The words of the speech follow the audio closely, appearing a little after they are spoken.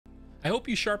I hope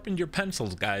you sharpened your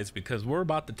pencils, guys, because we're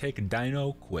about to take a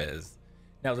dino quiz.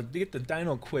 Now, to get the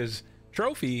dino quiz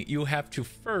trophy, you have to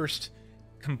first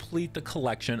complete the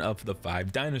collection of the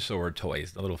 5 dinosaur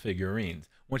toys, the little figurines.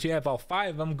 Once you have all 5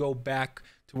 of them, go back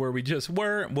to where we just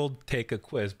were. We'll take a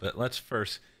quiz, but let's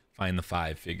first find the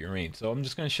 5 figurines. So I'm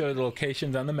just going to show you the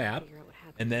locations on the map,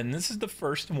 and then this is the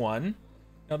first one.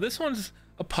 Now this one's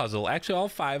a puzzle. Actually, all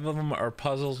 5 of them are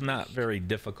puzzles, not very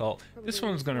difficult. This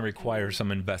one's going to require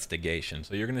some investigation.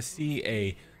 So you're going to see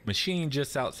a machine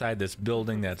just outside this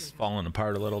building that's fallen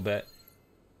apart a little bit.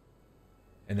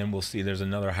 And then we'll see there's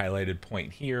another highlighted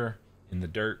point here in the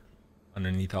dirt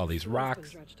underneath all these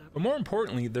rocks. But more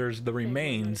importantly, there's the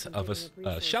remains of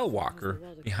a shell walker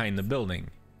behind the building.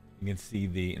 You can see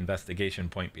the investigation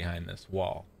point behind this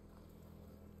wall.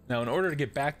 Now, in order to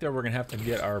get back there, we're going to have to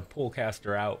get our pull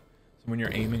caster out. So when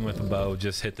you're aiming with a bow,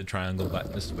 just hit the triangle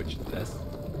button to switch to this.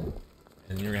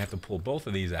 And you're going to have to pull both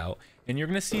of these out. And you're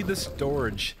going to see the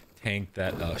storage tank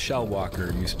that shell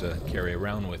walker used to carry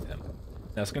around with him.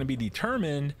 Now, it's going to be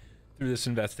determined through this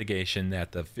investigation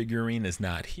that the figurine is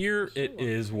not here. It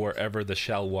is wherever the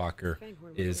shell walker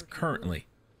is currently.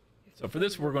 So for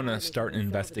this, we're going to start an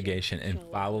investigation and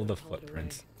follow the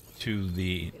footprints to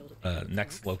the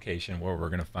next location where we're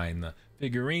going to find the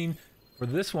figurine. For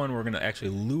this one, we're going to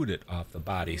actually loot it off the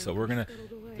body. So we're going to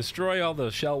destroy all the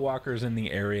shell walkers in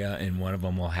the area, and one of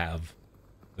them will have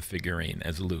the figurine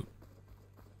as loot.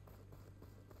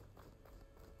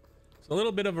 So a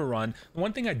little bit of a run.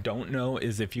 One thing I don't know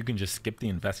is if you can just skip the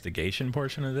investigation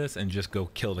portion of this and just go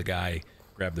kill the guy,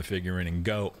 grab the figurine and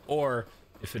go, or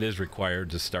if it is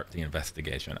required to start the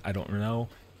investigation. I don't know.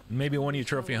 Maybe one of you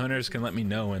trophy hunters can let me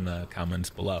know in the comments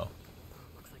below.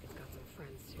 Looks like it's got some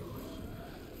friends too.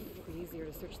 It'll be easier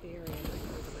to search the area.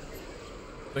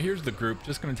 So here's the group.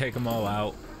 Just going to take them all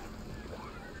out.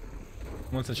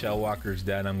 Once the shell walker's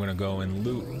dead, I'm going to go and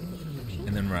loot and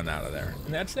then run out of there.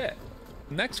 And that's it.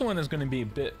 The next one is going to be a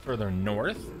bit further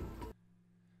north.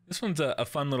 This one's a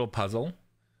fun little puzzle.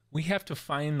 We have to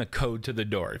find the code to the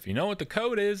door. If you know what the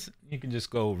code is, you can just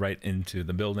go right into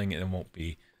the building and it won't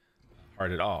be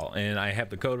hard at all. And I have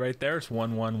the code right there. It's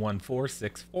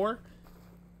 111464.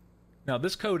 Now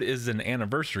this code is an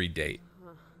anniversary date.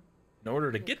 In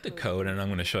order to get the code, and I'm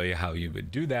going to show you how you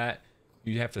would do that,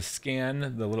 you have to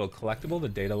scan the little collectible, the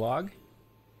data log.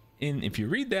 And if you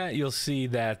read that, you'll see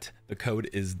that the code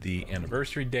is the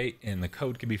anniversary date, and the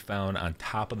code can be found on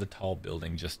top of the tall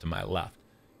building just to my left.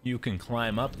 You can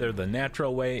climb up there the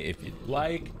natural way if you'd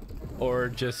like, or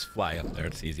just fly up there.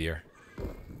 It's easier.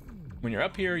 When you're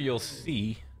up here, you'll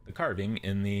see the carving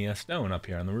in the stone up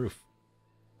here on the roof.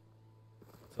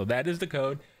 So that is the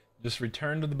code. Just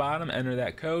return to the bottom, enter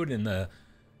that code, and the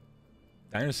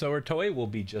dinosaur toy will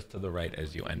be just to the right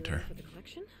as you enter.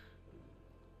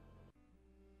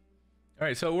 All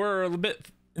right, so we're a little bit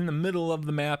in the middle of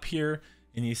the map here,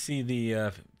 and you see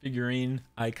the figurine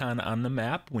icon on the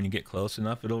map. When you get close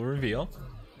enough, it'll reveal.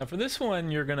 Now for this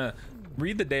one, you're gonna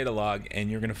read the data log,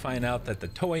 and you're gonna find out that the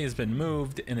toy has been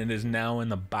moved, and it is now in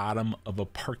the bottom of a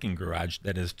parking garage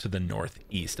that is to the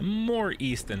northeast. More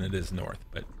east than it is north,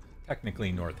 but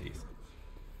technically northeast.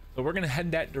 So we're gonna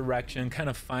head that direction, kind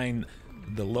of find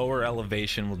the lower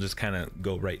elevation. We'll just kind of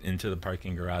go right into the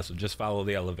parking garage, so just follow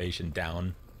the elevation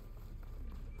down.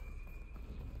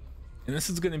 And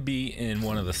this is going to be in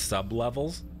one of the sub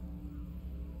levels.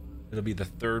 It'll be the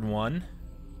third one.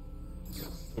 So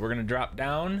we're going to drop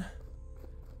down,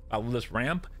 follow this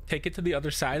ramp, take it to the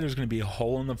other side. There's going to be a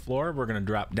hole in the floor. We're going to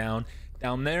drop down.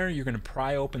 Down there, you're going to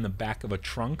pry open the back of a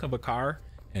trunk of a car,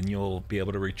 and you'll be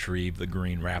able to retrieve the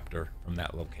green Raptor from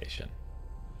that location.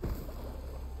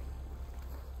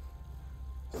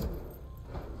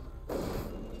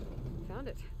 Found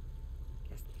it.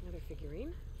 Guess another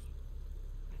figurine.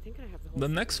 I think I have The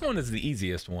next one is the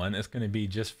easiest one. It's going to be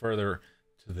just further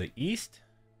to the east,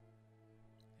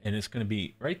 and it's going to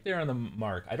be right there on the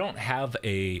mark. I don't have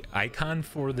a icon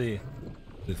for the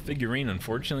figurine,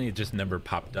 unfortunately. It just never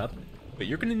popped up, but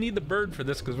you're going to need the bird for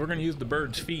this, because we're going to use the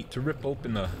bird's feet to rip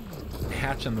open the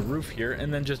hatch on the roof here,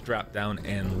 and then just drop down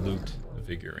and loot the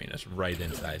figurine. It's right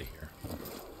inside of here.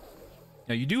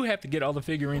 Now you do have to get all the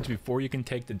figurines before you can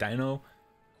take the dino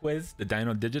quiz, the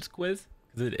dino digits quiz,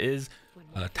 because it is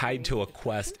tied to a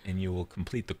quest, and you will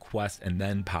complete the quest and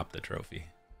then pop the trophy.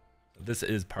 So this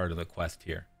is part of the quest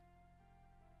here.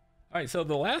 All right, so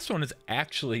the last one is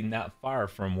actually not far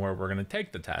from where we're going to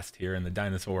take the test here in the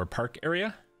Dinosaur Park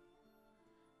area.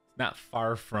 It's not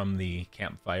far from the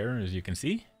campfire, as you can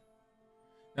see.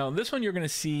 Now this one, you're going to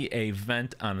see a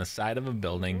vent on the side of a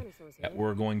building that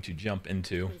we're going to jump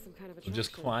into. So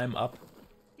just climb up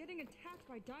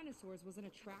by dinosaurs was an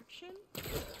attraction?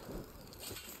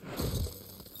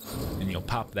 And you'll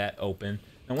pop that open.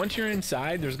 And once you're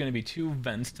inside, there's going to be 2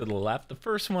 vents to the left. The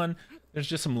first one, there's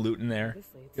just some loot in there.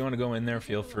 If you want to go in there,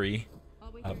 feel free.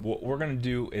 What we're going to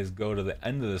do is go to the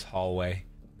end of this hallway,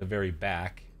 the very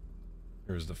back.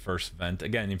 Here's the first vent.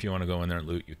 Again, if you want to go in there and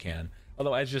loot, you can.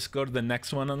 Otherwise, just go to the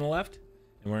next one on the left.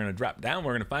 And we're going to drop down.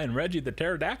 We're going to find Reggie the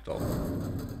Pterodactyl.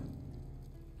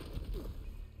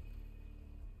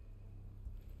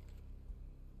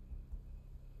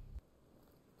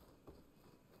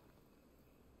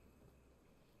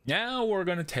 Now we're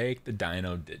going to take the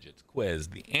Dino Digits quiz.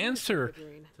 The answer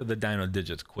to the Dino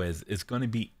Digits quiz is going to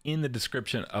be in the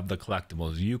description of the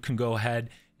collectibles. You can go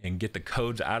ahead and get the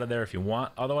codes out of there if you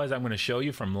want. Otherwise, I'm going to show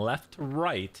you from left to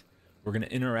right. We're going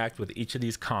to interact with each of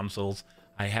these consoles.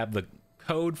 I have the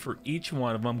code for each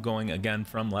one of them going again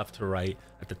from left to right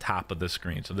at the top of the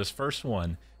screen. So this first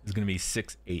one is going to be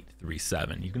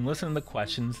 6837. You can listen to the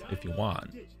questions if you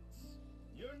want,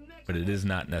 but it is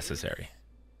not necessary.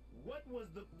 What was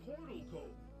the portal code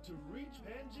to reach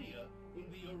Pangea in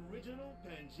the original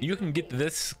Pangea? You can get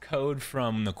this code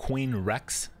from the Queen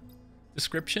Rex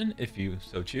description if you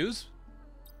so choose.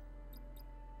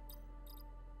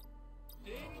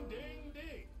 Ding, ding,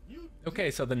 ding.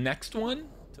 Okay, so the next one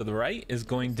to the right is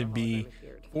going to be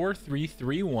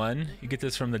 4331. You get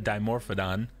this from the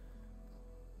Dimorphodon.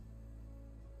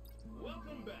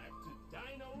 Welcome back to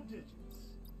Dino Digits.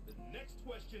 The next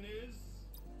question is,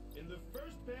 in the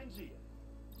first Pangea,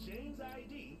 Jane's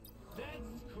ID,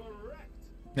 that's correct.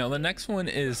 Now the next one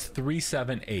is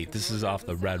 378. This is off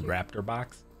the red Raptor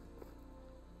box.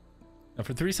 Now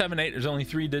for 378, there's only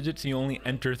 3 digits. You only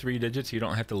enter 3 digits. You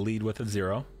don't have to lead with a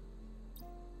 0.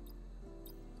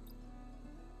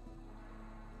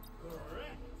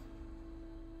 Correct.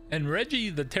 And Reggie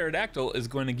the Pterodactyl is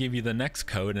going to give you the next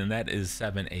code, and that is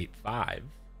 785.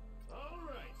 All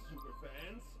right,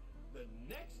 superfans. The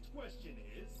next question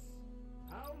is,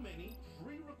 how many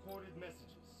pre-recorded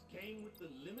messages came with the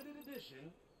limited edition?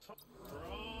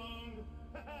 Wrong.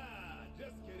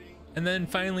 Just kidding. And then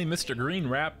finally, Mr. Green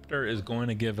Raptor is going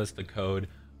to give us the code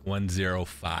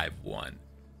 1051.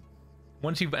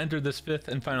 Once you've entered this 5th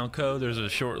and final code, there's a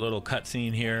short little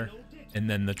cutscene here, and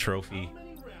then the trophy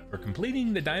for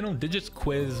completing the Dino Digits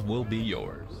quiz will be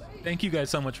yours. Thank you guys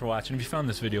so much for watching. If you found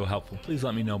this video helpful, please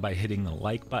let me know by hitting the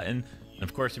like button. And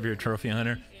of course, if you're a trophy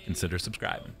hunter, consider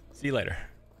subscribing. See you later.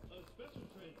 A special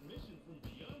transmission from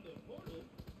beyond the portal.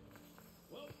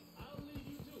 Well, I'll leave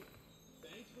you to it.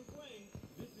 Thanks for playing.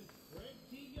 This is Fred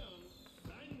T. Young,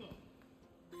 signing off.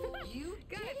 You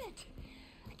did it!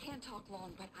 I can't talk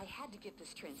long, but I had to get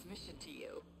this transmission to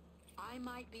you. I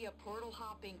might be a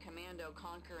portal-hopping,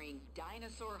 commando-conquering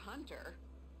dinosaur hunter,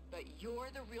 but you're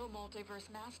the real multiverse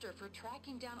master for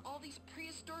tracking down all these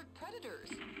prehistoric predators.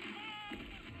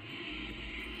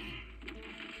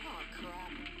 Oh,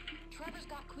 crap. Trevor's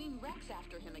got Queen Rex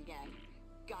after him again.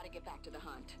 Gotta get back to the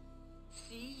hunt.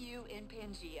 See you in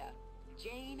Pangea.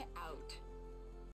 Jane out.